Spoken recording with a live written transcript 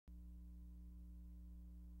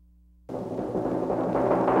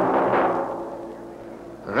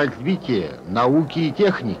развитие науки и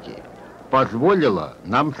техники позволило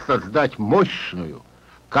нам создать мощную,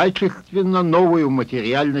 качественно новую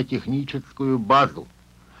материально-техническую базу.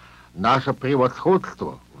 Наше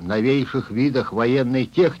превосходство в новейших видах военной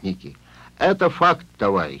техники – это факт,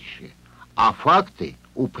 товарищи, а факты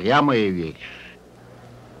 – упрямая вещь.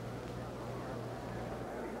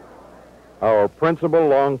 Our principal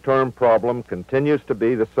long-term problem continues to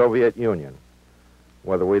be the Soviet Union.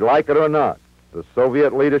 Whether we like it or not, the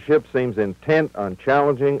Soviet leadership seems intent on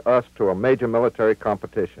challenging us to a major military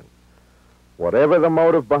competition. Whatever the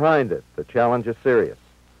motive behind it, the challenge is serious.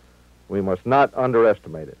 We must not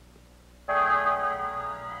underestimate it.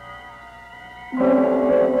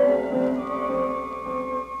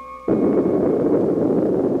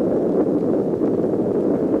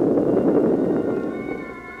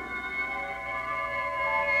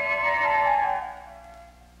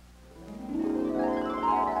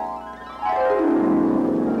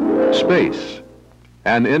 Space,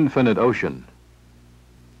 an infinite ocean.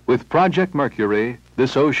 With Project Mercury,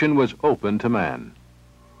 this ocean was open to man.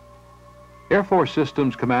 Air Force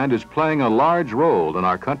Systems Command is playing a large role in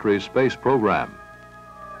our country's space program.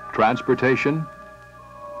 Transportation,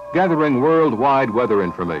 gathering worldwide weather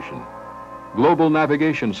information, global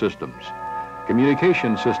navigation systems,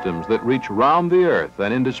 communication systems that reach round the Earth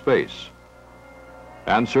and into space,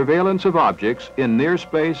 and surveillance of objects in near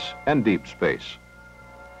space and deep space.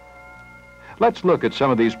 Let's look at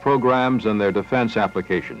some of these programs and their defense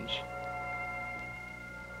applications.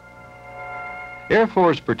 Air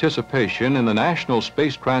Force participation in the National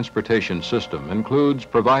Space Transportation System includes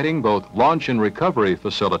providing both launch and recovery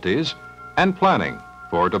facilities and planning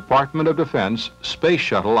for Department of Defense space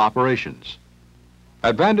shuttle operations.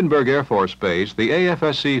 At Vandenberg Air Force Base, the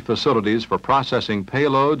AFSC facilities for processing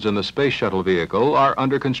payloads in the space shuttle vehicle are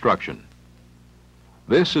under construction.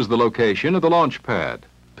 This is the location of the launch pad,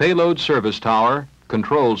 payload service tower,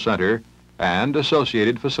 control center, and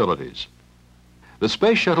associated facilities. The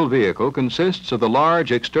space shuttle vehicle consists of the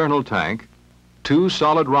large external tank, 2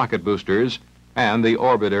 solid rocket boosters, and the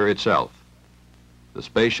orbiter itself. The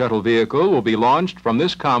space shuttle vehicle will be launched from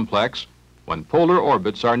this complex when polar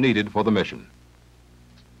orbits are needed for the mission.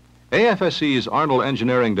 AFSC's Arnold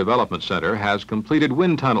Engineering Development Center has completed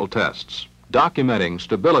wind tunnel tests, documenting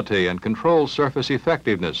stability and control surface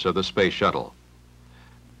effectiveness of the space shuttle.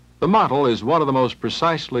 The model is one of the most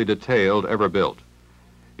precisely detailed ever built.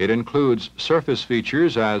 It includes surface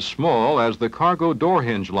features as small as the cargo door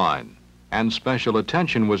hinge line, and special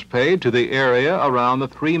attention was paid to the area around the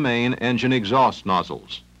 3 main engine exhaust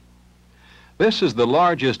nozzles. This is the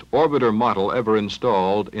largest orbiter model ever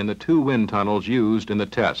installed in the 2 wind tunnels used in the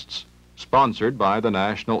tests, sponsored by the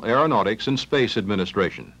National Aeronautics and Space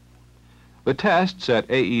Administration. The tests at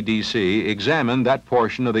AEDC examined that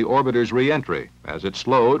portion of the orbiter's re-entry as it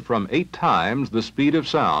slowed from 8 times the speed of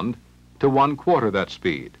sound to 1/4 that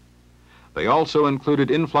speed. They also included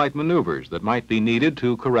in-flight maneuvers that might be needed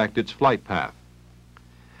to correct its flight path.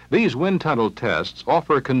 These wind tunnel tests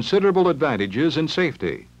offer considerable advantages in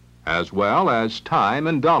safety, as well as time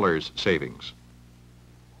and dollars savings.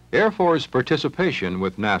 Air Force participation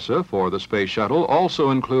with NASA for the Space Shuttle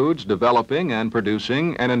also includes developing and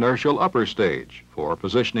producing an inertial upper stage for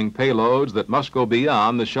positioning payloads that must go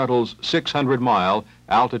beyond the shuttle's 600-mile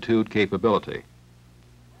altitude capability.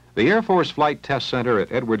 The Air Force Flight Test Center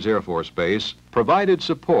at Edwards Air Force Base provided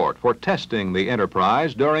support for testing the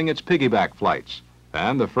Enterprise during its piggyback flights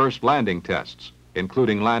and the first landing tests,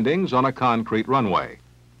 including landings on a concrete runway.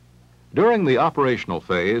 During the operational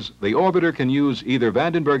phase, the orbiter can use either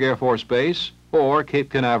Vandenberg Air Force Base or Cape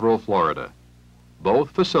Canaveral, Florida. Both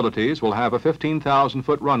facilities will have a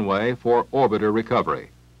 15,000-foot runway for orbiter recovery.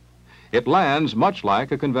 It lands much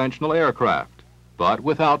like a conventional aircraft, but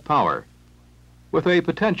without power. With a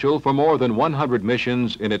potential for more than 100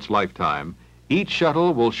 missions in its lifetime, each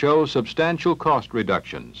shuttle will show substantial cost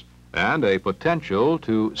reductions and a potential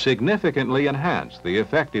to significantly enhance the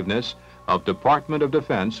effectiveness of Department of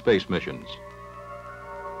Defense space missions.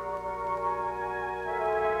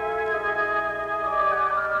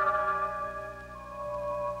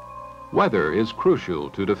 Weather is crucial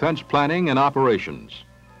to defense planning and operations.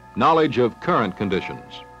 Knowledge of current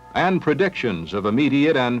conditions and predictions of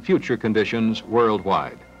immediate and future conditions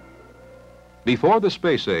worldwide. Before the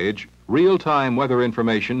space age, real-time weather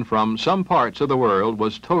information from some parts of the world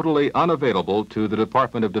was totally unavailable to the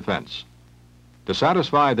Department of Defense. To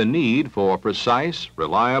satisfy the need for precise,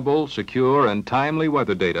 reliable, secure, and timely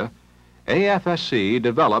weather data, AFSC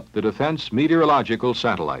developed the Defense Meteorological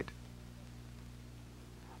Satellite.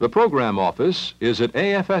 The program office is at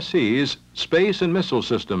AFSC's Space and Missile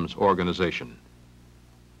Systems Organization.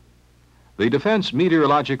 The Defense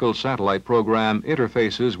Meteorological Satellite Program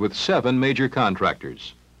interfaces with 7 major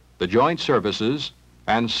contractors, the Joint Services,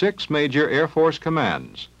 and 6 major Air Force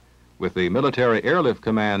commands, with the Military Airlift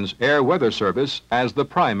Command's Air Weather Service as the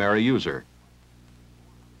primary user.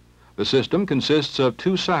 The system consists of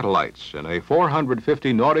 2 satellites in a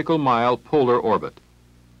 450 nautical mile polar orbit.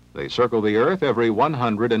 They circle the Earth every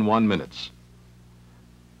 101 minutes.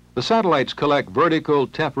 The satellites collect vertical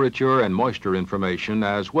temperature and moisture information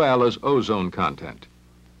as well as ozone content.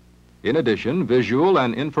 In addition, visual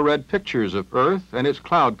and infrared pictures of Earth and its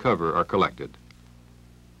cloud cover are collected.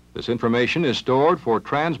 This information is stored for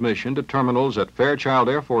transmission to terminals at Fairchild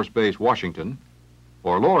Air Force Base, Washington,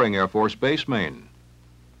 or Loring Air Force Base, Maine.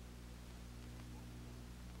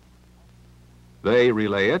 They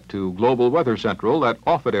relay it to Global Weather Central at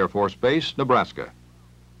Offutt Air Force Base, Nebraska.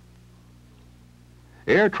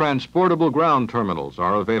 Air transportable ground terminals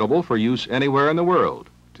are available for use anywhere in the world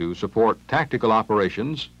to support tactical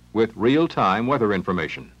operations with real-time weather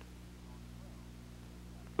information.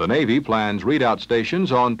 The Navy plans readout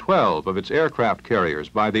stations on 12 of its aircraft carriers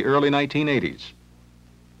by the early 1980s.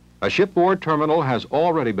 A shipboard terminal has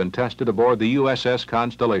already been tested aboard the USS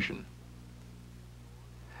Constellation.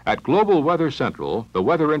 At Global Weather Central, the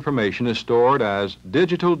weather information is stored as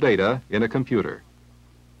digital data in a computer.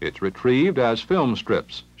 It's retrieved as film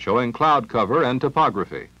strips showing cloud cover and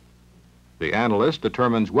topography. The analyst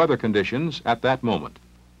determines weather conditions at that moment.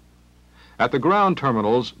 At the ground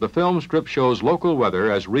terminals, the film strip shows local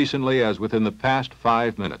weather as recently as within the past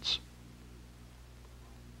 5 minutes.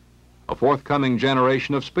 A forthcoming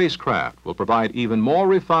generation of spacecraft will provide even more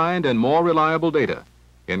refined and more reliable data,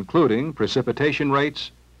 including precipitation rates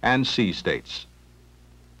and sea states.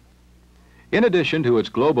 In addition to its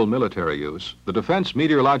global military use, the Defense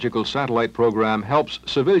Meteorological Satellite Program helps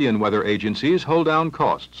civilian weather agencies hold down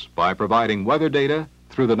costs by providing weather data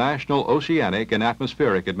through the National Oceanic and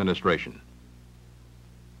Atmospheric Administration.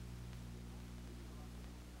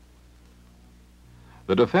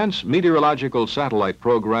 The Defense Meteorological Satellite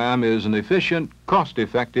Program is an efficient,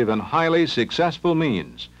 cost-effective, and highly successful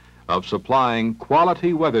means of supplying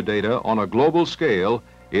quality weather data on a global scale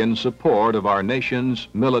in support of our nation's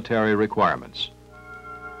military requirements.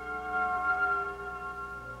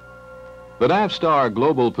 The NAVSTAR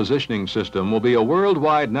Global Positioning System will be a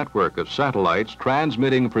worldwide network of satellites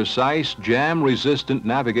transmitting precise, jam-resistant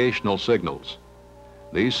navigational signals.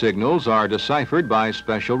 These signals are deciphered by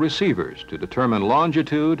special receivers to determine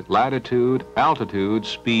longitude, latitude, altitude,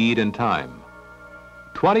 speed, and time.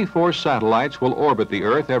 24 satellites will orbit the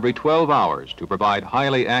Earth every 12 hours to provide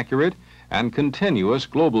highly accurate and continuous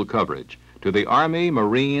global coverage to the Army,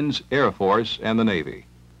 Marines, Air Force, and the Navy.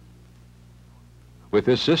 With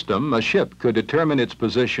this system, a ship could determine its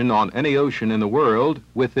position on any ocean in the world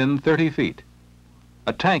within 30 feet.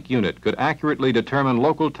 A tank unit could accurately determine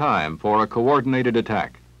local time for a coordinated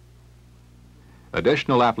attack.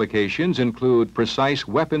 Additional applications include precise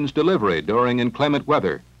weapons delivery during inclement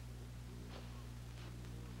weather,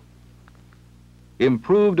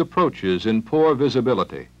 improved approaches in poor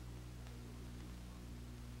visibility,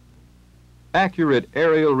 accurate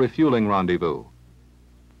aerial refueling rendezvous,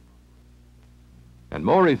 and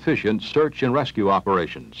more efficient search and rescue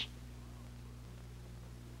operations.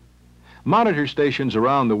 Monitor stations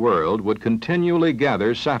around the world would continually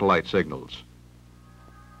gather satellite signals.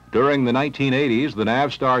 During the 1980s, the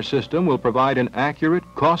NAVSTAR system will provide an accurate,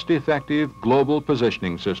 cost-effective global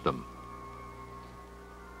positioning system.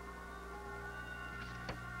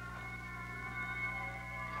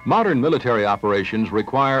 Modern military operations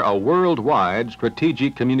require a worldwide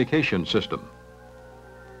strategic communication system.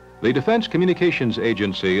 The Defense Communications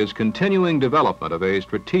Agency is continuing development of a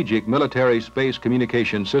strategic military space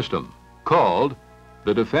communication system called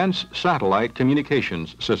the Defense Satellite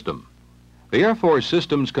Communications System. The Air Force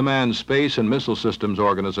Systems Command Space and Missile Systems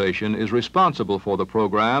Organization is responsible for the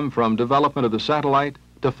program from development of the satellite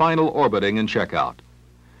to final orbiting and checkout.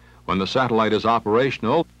 When the satellite is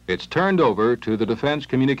operational, it's turned over to the Defense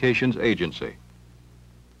Communications Agency.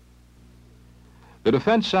 The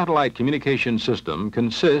Defense Satellite Communications System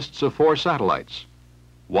consists of 4 satellites,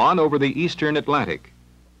 1 over the Eastern Atlantic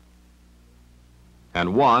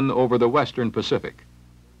and 1 over the Western Pacific.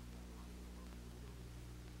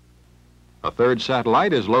 A 3rd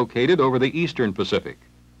satellite is located over the Eastern Pacific,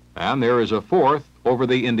 and there is a 4th over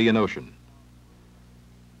the Indian Ocean.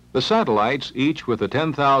 The satellites, each with a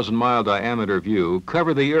 10,000-mile diameter view,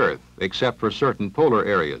 cover the Earth except for certain polar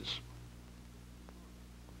areas.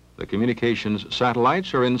 The communications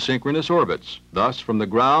satellites are in synchronous orbits. Thus, from the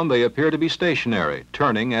ground, they appear to be stationary,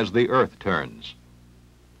 turning as the Earth turns.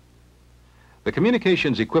 The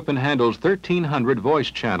communications equipment handles 1,300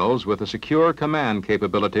 voice channels with a secure command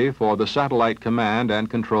capability for the satellite command and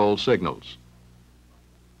control signals.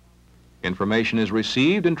 Information is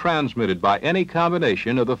received and transmitted by any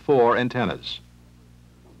combination of the 4 antennas.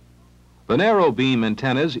 The narrow beam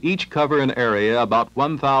antennas each cover an area about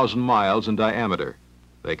 1,000 miles in diameter.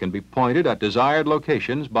 They can be pointed at desired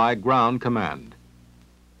locations by ground command.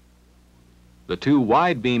 The 2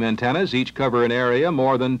 wide beam antennas each cover an area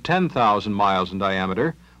more than 10,000 miles in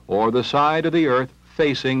diameter, or the side of the Earth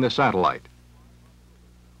facing the satellite.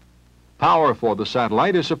 Power for the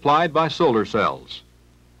satellite is supplied by solar cells.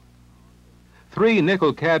 3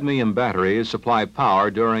 nickel-cadmium batteries supply power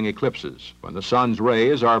during eclipses, when the sun's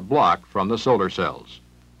rays are blocked from the solar cells.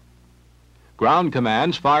 Ground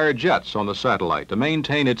commands fire jets on the satellite to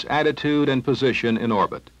maintain its attitude and position in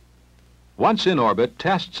orbit. Once in orbit,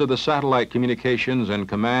 tests of the satellite communications and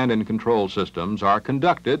command and control systems are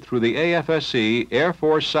conducted through the AFSC Air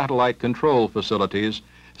Force Satellite Control Facility's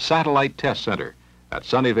Satellite Test Center at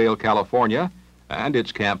Sunnyvale, California, and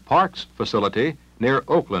its Camp Parks facility near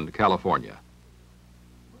Oakland, California.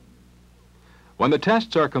 When the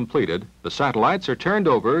tests are completed, the satellites are turned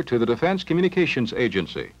over to the Defense Communications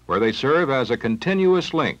Agency, where they serve as a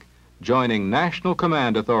continuous link joining national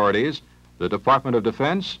command authorities, the Department of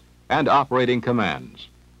Defense, and operating commands.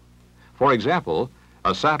 For example,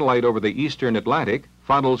 a satellite over the eastern Atlantic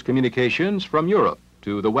funnels communications from Europe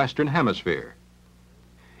to the Western Hemisphere.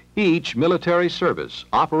 Each military service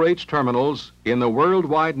operates terminals in the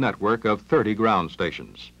worldwide network of 30 ground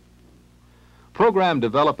stations. Program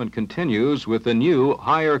development continues with the new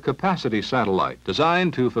higher capacity satellite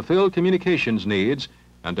designed to fulfill communications needs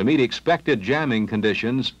and to meet expected jamming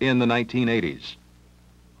conditions in the 1980s.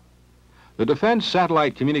 The Defense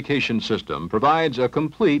Satellite Communications System provides a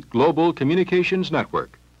complete global communications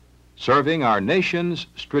network, serving our nation's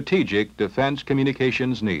strategic defense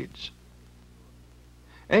communications needs.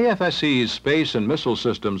 AFSC's Space and Missile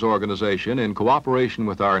Systems Organization, in cooperation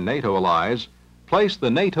with our NATO allies, placed the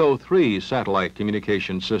NATO 3 satellite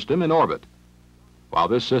communications system in orbit. While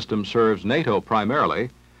this system serves NATO primarily,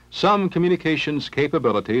 some communications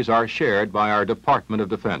capabilities are shared by our Department of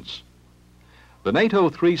Defense. The NATO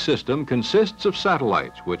 3 system consists of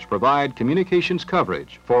satellites which provide communications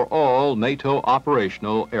coverage for all NATO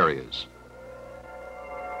operational areas.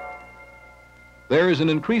 There is an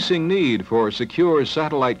increasing need for secure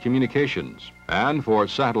satellite communications and for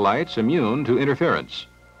satellites immune to interference.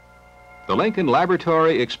 The Lincoln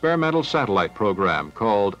Laboratory Experimental Satellite Program,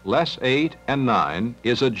 called LES-8 and 9,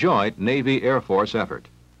 is a joint Navy-Air Force effort.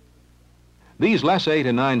 These LES-8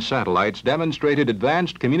 and 9 satellites demonstrated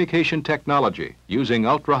advanced communication technology using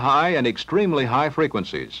ultra-high and extremely high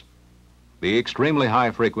frequencies. The extremely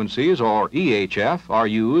high frequencies, or EHF, are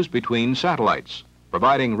used between satellites,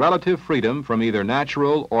 providing relative freedom from either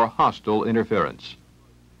natural or hostile interference.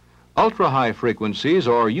 Ultra-high frequencies,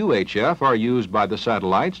 or UHF, are used by the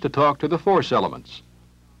satellites to talk to the force elements.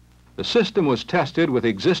 The system was tested with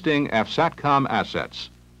existing AFSATCOM assets.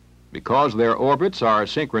 Because their orbits are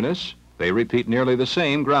synchronous, they repeat nearly the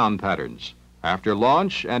same ground patterns. After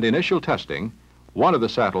launch and initial testing, one of the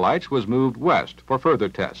satellites was moved west for further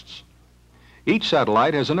tests. Each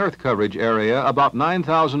satellite has an Earth coverage area about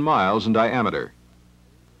 9,000 miles in diameter.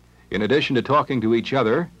 In addition to talking to each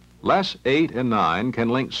other, LES-8 and 9 can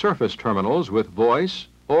link surface terminals with voice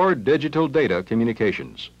or digital data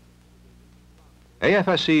communications.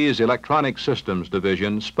 AFSC's Electronic Systems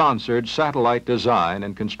Division sponsored satellite design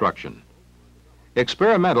and construction.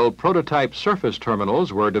 Experimental prototype surface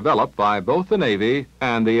terminals were developed by both the Navy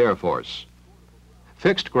and the Air Force.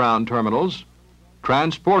 Fixed ground terminals,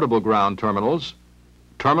 transportable ground terminals,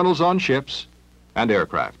 terminals on ships, and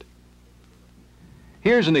aircraft.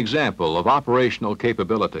 Here's an example of operational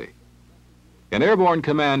capability. An airborne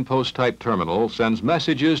command post type terminal sends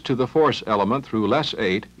messages to the force element through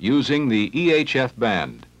LES-8 using the EHF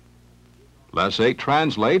band. LES-8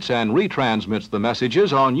 translates and retransmits the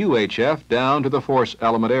messages on UHF down to the force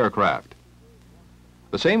element aircraft.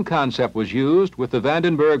 The same concept was used with the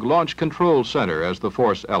Vandenberg Launch Control Center as the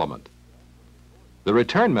force element. The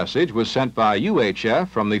return message was sent by UHF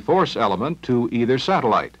from the force element to either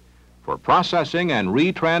satellite for processing and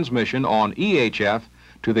retransmission on EHF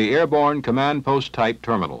to the airborne command post type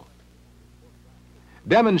terminal.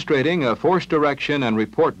 Demonstrating a force direction and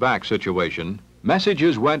report back situation,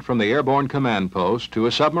 messages went from the airborne command post to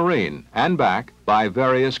a submarine and back by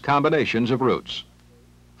various combinations of routes.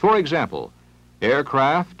 For example,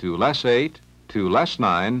 aircraft to LES-8, to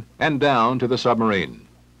LES-9, and down to the submarine.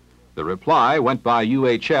 The reply went by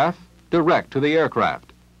UHF direct to the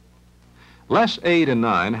aircraft. Les 8 and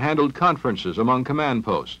 9 handled conferences among command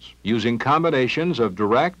posts using combinations of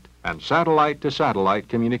direct and satellite-to-satellite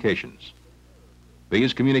communications.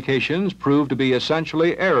 These communications proved to be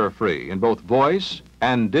essentially error-free in both voice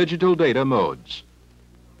and digital data modes.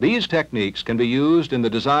 These techniques can be used in the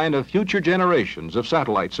design of future generations of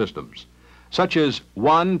satellite systems, such as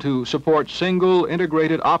one to support single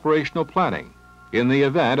integrated operational planning in the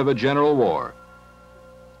event of a general war.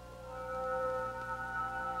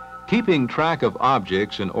 Keeping track of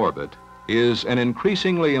objects in orbit is an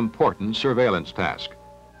increasingly important surveillance task.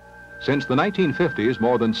 Since the 1950s,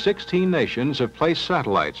 more than 16 nations have placed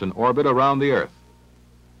satellites in orbit around the Earth.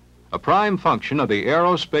 A prime function of the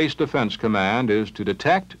Aerospace Defense Command is to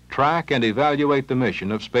detect, track, and evaluate the mission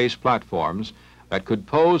of space platforms that could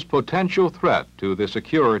pose potential threat to the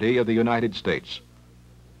security of the United States.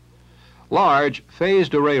 Large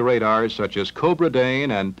phased array radars such as Cobra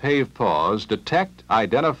Dane and Pave Pause detect,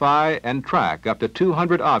 identify, and track up to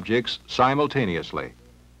 200 objects simultaneously.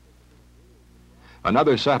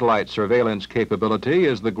 Another satellite surveillance capability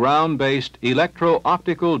is the ground-based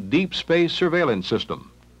electro-optical deep space surveillance system.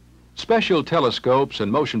 Special telescopes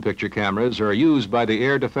and motion picture cameras are used by the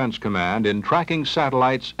Air Defense Command in tracking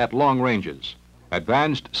satellites at long ranges.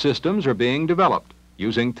 Advanced systems are being developed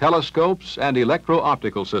using telescopes and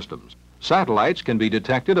electro-optical systems. Satellites can be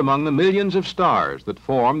detected among the millions of stars that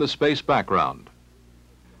form the space background.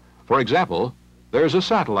 For example, there's a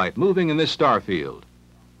satellite moving in this star field.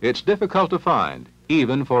 It's difficult to find,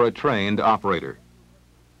 even for a trained operator.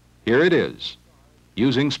 Here it is.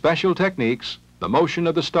 Using special techniques, the motion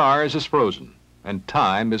of the stars is frozen and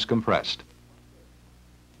time is compressed.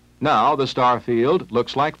 Now the star field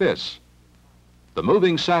looks like this. The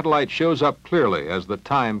moving satellite shows up clearly as the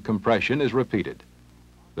time compression is repeated.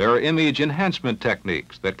 There are image enhancement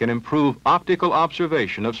techniques that can improve optical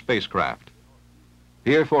observation of spacecraft.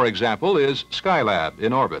 Here, for example, is Skylab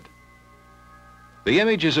in orbit. The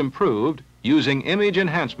image is improved using image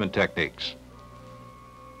enhancement techniques.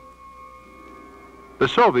 The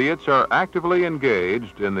Soviets are actively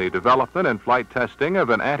engaged in the development and flight testing of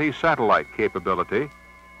an anti-satellite capability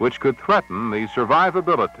which could threaten the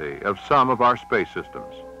survivability of some of our space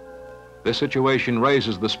systems. This situation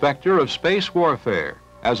raises the specter of space warfare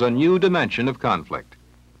as a new dimension of conflict.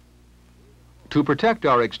 To protect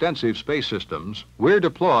our extensive space systems, we're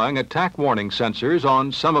deploying attack warning sensors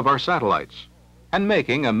on some of our satellites and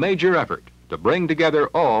making a major effort to bring together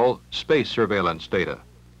all space surveillance data.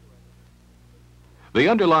 The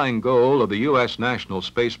underlying goal of the U.S. national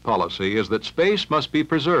space policy is that space must be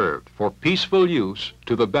preserved for peaceful use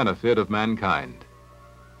to the benefit of mankind.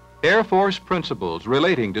 Air Force principles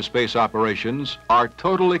relating to space operations are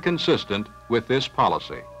totally consistent with this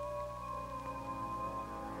policy.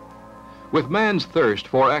 With man's thirst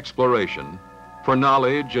for exploration, for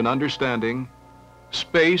knowledge and understanding,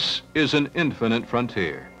 space is an infinite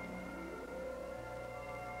frontier.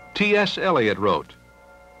 T.S. Eliot wrote,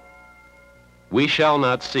 "We shall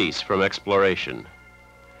not cease from exploration,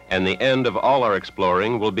 and the end of all our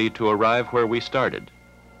exploring will be to arrive where we started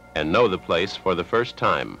and know the place for the first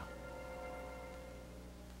time."